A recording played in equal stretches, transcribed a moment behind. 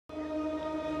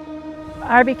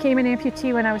I became an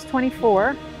amputee when I was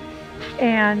 24,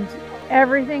 and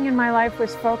everything in my life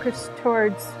was focused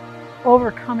towards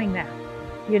overcoming that.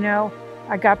 You know,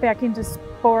 I got back into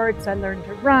sports, I learned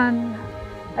to run.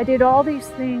 I did all these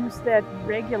things that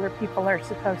regular people are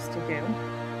supposed to do.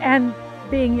 And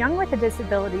being young with a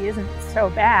disability isn't so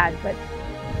bad, but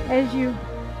as you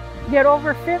get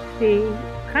over 50,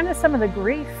 kind of some of the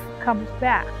grief comes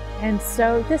back. And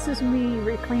so this is me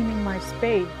reclaiming my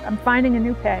space. I'm finding a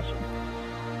new passion.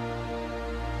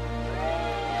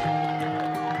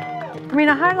 I mean,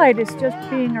 a highlight is just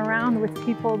being around with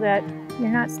people that you're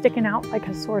not sticking out like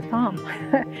a sore thumb.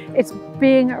 It's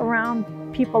being around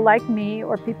people like me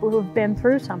or people who have been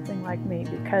through something like me,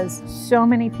 because so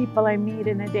many people I meet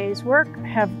in a day's work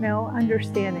have no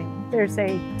understanding. There's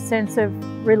a sense of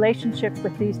relationship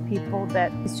with these people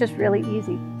that is just really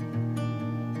easy.